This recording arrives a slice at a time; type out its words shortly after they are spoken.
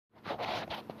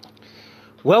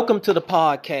Welcome to the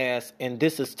podcast, and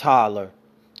this is Tyler.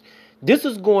 This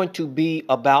is going to be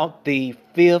about the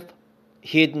fifth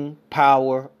hidden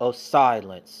power of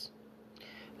silence.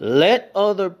 Let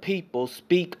other people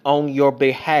speak on your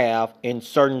behalf in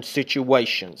certain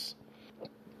situations.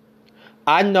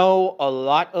 I know a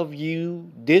lot of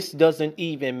you, this doesn't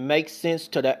even make sense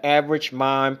to the average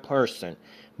mind person,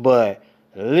 but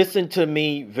listen to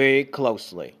me very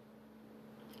closely.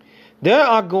 There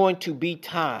are going to be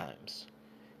times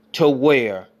to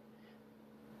where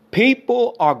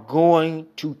people are going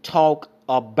to talk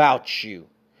about you.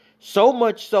 So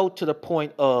much so to the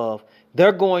point of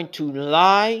they're going to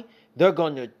lie, they're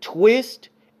going to twist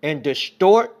and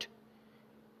distort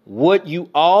what you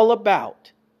all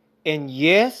about. And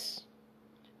yes,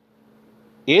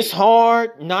 it's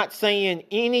hard not saying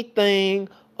anything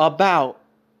about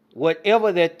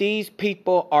whatever that these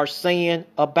people are saying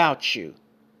about you.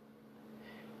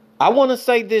 I want to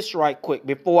say this right quick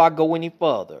before I go any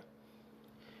further.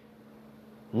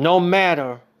 No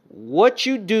matter what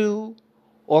you do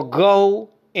or go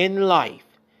in life,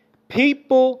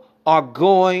 people are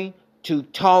going to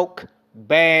talk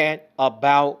bad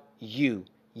about you.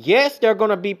 Yes, there are going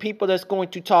to be people that's going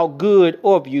to talk good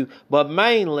of you, but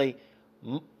mainly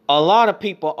a lot of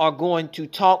people are going to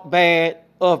talk bad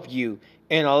of you.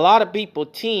 And a lot of people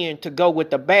tend to go with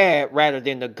the bad rather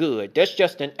than the good. That's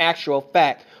just an actual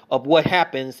fact of what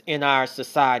happens in our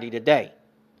society today.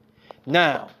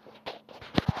 Now,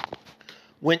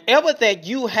 whenever that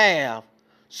you have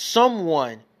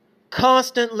someone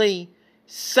constantly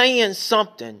saying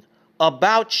something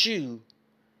about you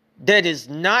that is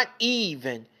not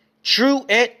even true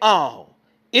at all,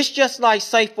 it's just like,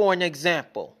 say for an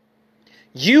example,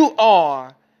 you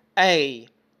are a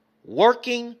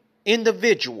working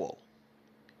individual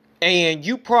and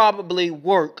you probably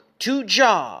work 2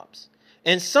 jobs,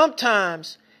 and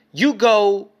sometimes you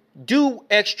go do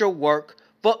extra work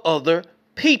for other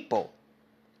people,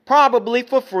 probably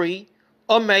for free,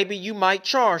 or maybe you might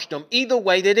charge them. Either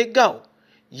way that it go,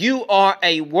 you are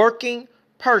a working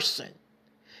person,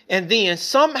 and then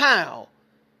somehow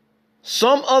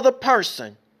some other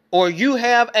person, or you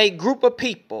have a group of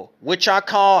people, which I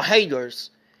call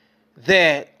haters,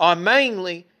 that are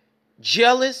mainly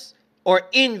jealous or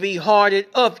envy hearted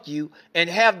of you and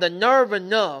have the nerve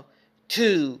enough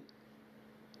to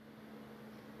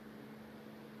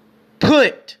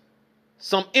put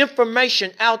some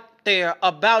information out there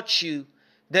about you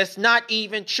that's not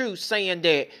even true, saying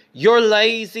that you're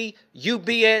lazy, you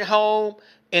be at home,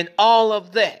 and all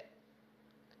of that.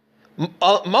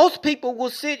 Most people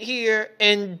will sit here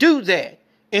and do that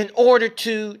in order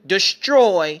to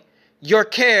destroy your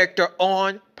character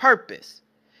on purpose.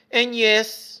 And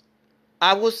yes,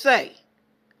 I will say,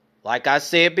 like I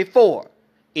said before,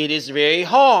 it is very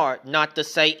hard not to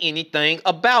say anything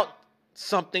about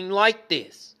something like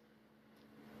this.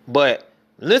 But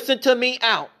listen to me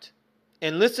out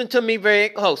and listen to me very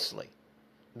closely,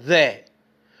 that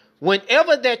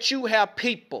whenever that you have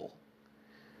people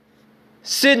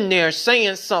sitting there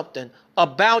saying something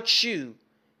about you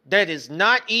that is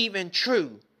not even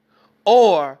true,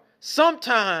 or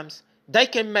sometimes they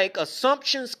can make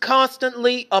assumptions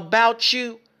constantly about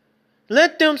you,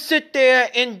 let them sit there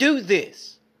and do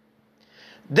this.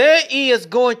 There is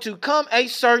going to come a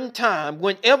certain time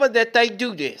whenever that they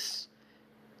do this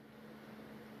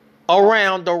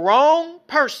around the wrong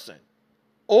person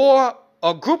or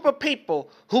a group of people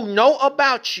who know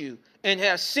about you and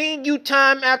have seen you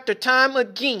time after time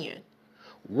again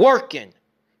working,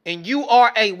 and you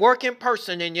are a working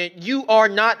person and yet you are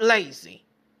not lazy.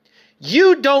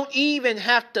 You don't even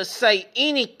have to say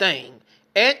anything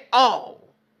at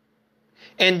all.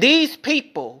 And these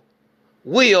people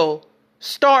will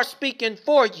start speaking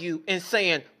for you and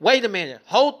saying, wait a minute,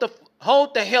 hold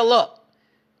the hell up.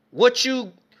 What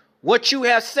you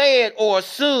have said or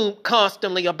assumed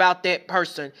constantly about that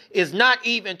person is not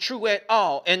even true at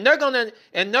all. And they're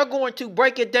going to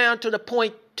break it down to the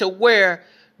point to where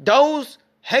those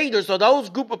haters or those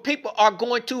group of people are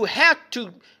going to have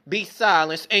to be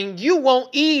silenced, and you won't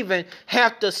even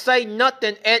have to say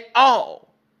nothing at all.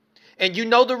 And you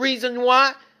know the reason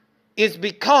why? Is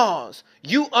because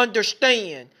you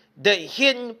understand the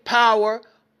hidden power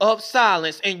of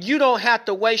silence, and you don't have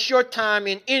to waste your time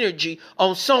and energy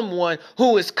on someone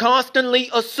who is constantly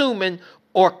assuming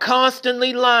or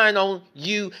constantly lying on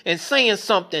you and saying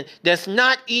something that's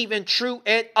not even true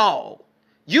at all.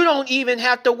 You don't even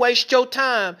have to waste your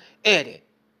time at it.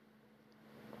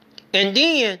 And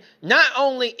then not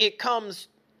only it comes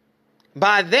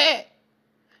by that,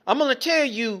 I'm going to tell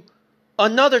you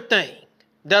another thing.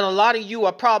 that a lot of you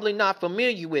are probably not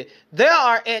familiar with. There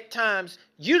are at times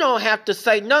you don't have to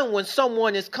say nothing when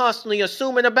someone is constantly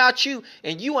assuming about you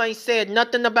and you ain't said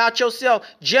nothing about yourself,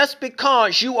 just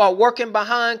because you are working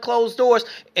behind closed doors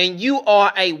and you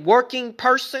are a working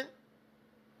person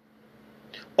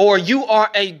or you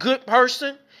are a good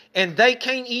person and they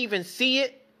can't even see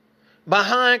it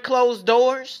behind closed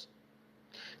doors.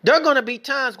 There are going to be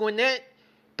times when that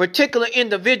particular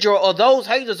individual or those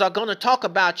haters are going to talk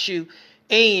about you,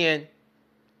 and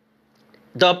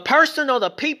the person or the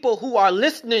people who are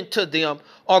listening to them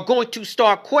are going to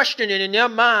start questioning in their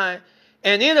mind,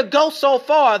 and it'll go so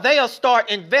far they'll start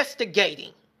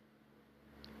investigating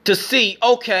to see,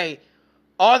 okay,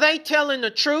 are they telling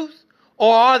the truth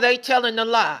or are they telling the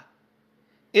lie?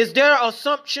 Is their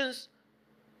assumptions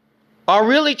are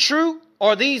really true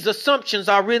or these assumptions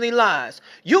are really lies?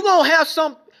 You're going to have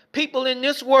some people in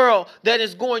this world that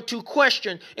is going to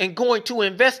question and going to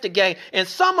investigate, and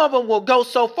some of them will go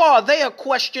so far they'll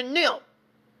question them.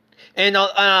 And a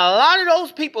lot of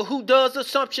those people who does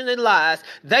assumption and lies,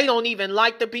 they don't even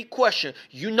like to be questioned.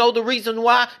 You know the reason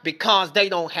why? Because they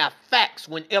don't have facts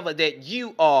whenever that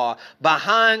you are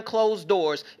behind closed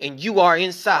doors and you are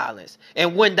in silence.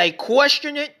 And when they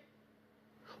question it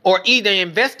or either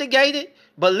investigate it,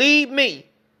 believe me,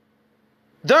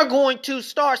 they're going to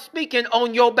start speaking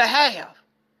on your behalf,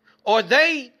 or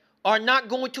they are not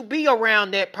going to be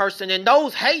around that person. And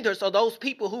those haters or those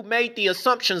people who made the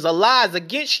assumptions or lies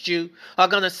against you are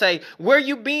going to say, where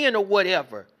you been or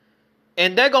whatever.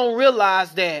 And they're going to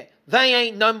realize that they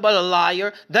ain't nothing but a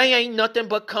liar. They ain't nothing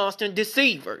but constant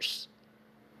deceivers.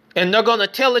 And they're going to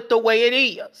tell it the way it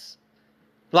is.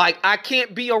 Like, I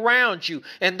can't be around you.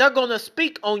 And they're going to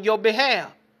speak on your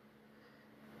behalf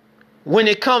when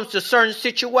it comes to certain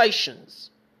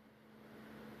situations,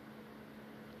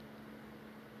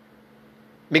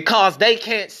 because they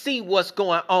can't see what's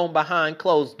going on behind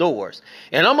closed doors.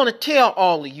 And I'm going to tell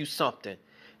all of you something.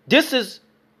 This is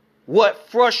what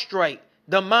frustrates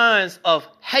the minds of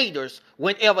haters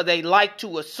whenever they like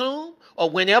to assume or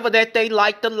whenever that they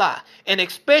like to lie. And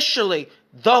especially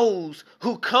those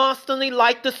who constantly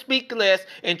like to speak less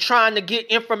and trying to get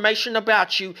information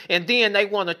about you, and then they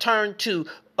want to turn to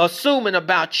assuming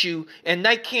about you, and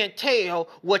they can't tell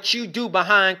what you do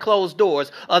behind closed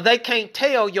doors, or they can't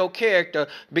tell your character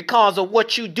because of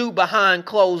what you do behind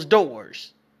closed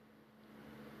doors.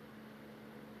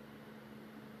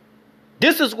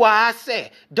 This is why I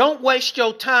say, don't waste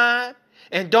your time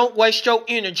and don't waste your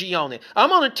energy on it. I'm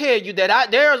going to tell you that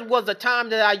there was a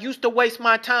time that I used to waste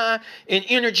my time and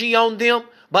energy on them,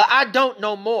 but I don't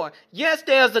no more. Yes,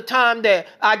 there's a time that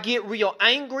I get real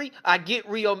angry.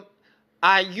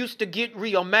 I used to get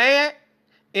real mad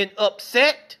and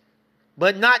upset,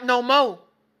 but not no more.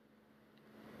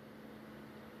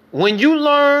 When you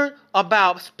learn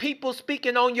about people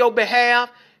speaking on your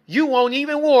behalf, you won't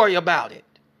even worry about it.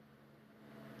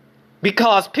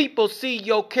 Because people see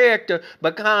your character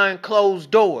behind closed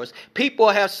doors. People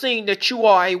have seen that you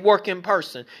are a working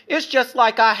person. It's just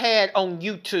like I had on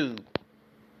YouTube,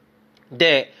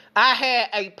 that I had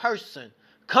a person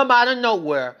come out of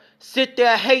nowhere, sit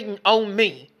there hating on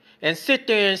me, and sit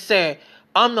there and say,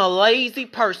 I'm a lazy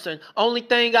person. Only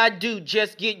thing I do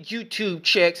just get YouTube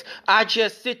checks. I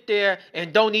just sit there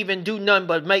and don't even do nothing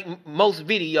but make most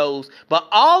videos. But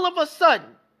all of a sudden,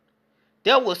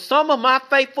 there was some of my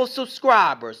faithful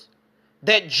subscribers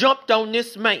that jumped on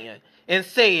this man and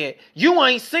said, you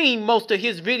ain't seen most of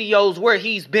his videos where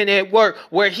he's been at work,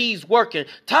 where he's working.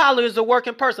 Tyler is a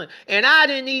working person. And I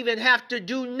didn't even have to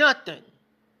do nothing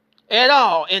at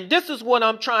all. And this is what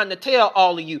I'm trying to tell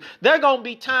all of you. There are going to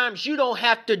be times you don't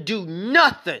have to do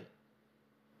nothing.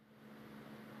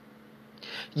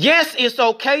 Yes, it's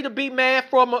okay to be mad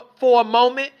for a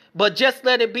moment, but just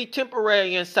let it be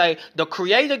temporary and say, the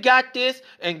Creator got this,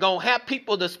 and gonna have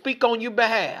people to speak on your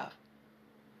behalf.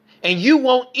 And you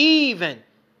won't even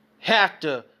have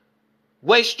to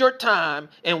waste your time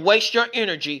and waste your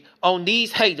energy on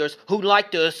these haters who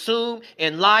like to assume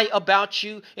and lie about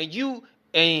you,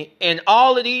 and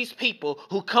all of these people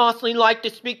who constantly like to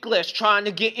speak less, trying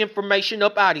to get information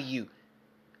up out of you.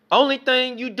 Only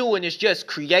thing you doing is just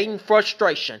creating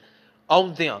frustration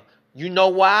on them. You know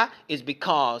why? It's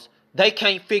because they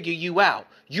can't figure you out.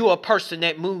 You're a person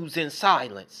that moves in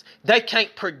silence. They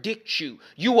can't predict you.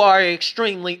 You are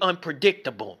extremely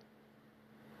unpredictable.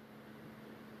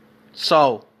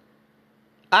 So,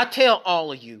 I tell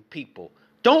all of you people,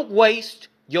 don't waste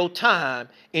your time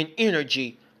and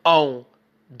energy on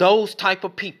those type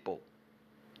of people.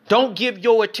 Don't give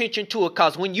your attention to it,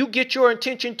 because when you get your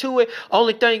attention to it,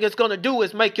 only thing it's going to do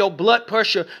is make your blood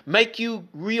pressure, make you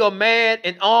real mad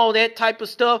and all that type of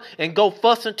stuff, and go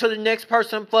fussing to the next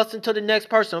person, fussing to the next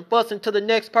person, fussing to the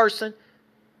next person.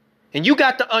 And you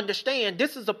got to understand,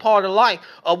 this is a part of life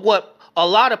of what a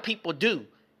lot of people do.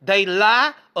 They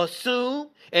lie, assume,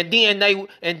 and then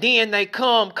they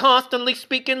come constantly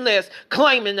speaking less,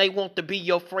 claiming they want to be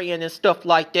your friend and stuff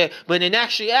like that. But in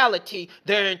actuality,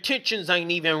 their intentions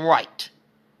ain't even right.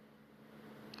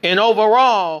 And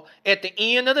overall, at the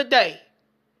end of the day,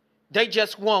 they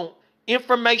just want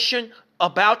information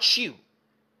about you.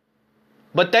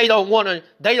 But they don't want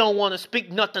to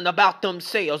speak nothing about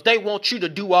themselves. They want you to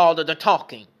do all of the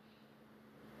talking.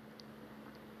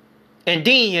 And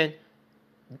then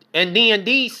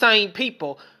these same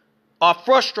people are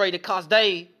frustrated because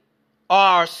they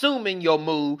are assuming your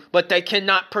move, but they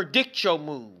cannot predict your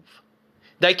move.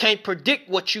 They can't predict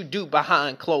what you do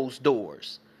behind closed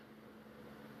doors.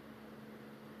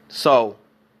 So,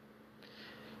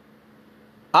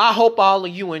 I hope all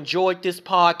of you enjoyed this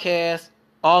podcast.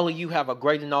 All of you have a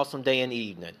great and awesome day and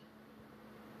evening.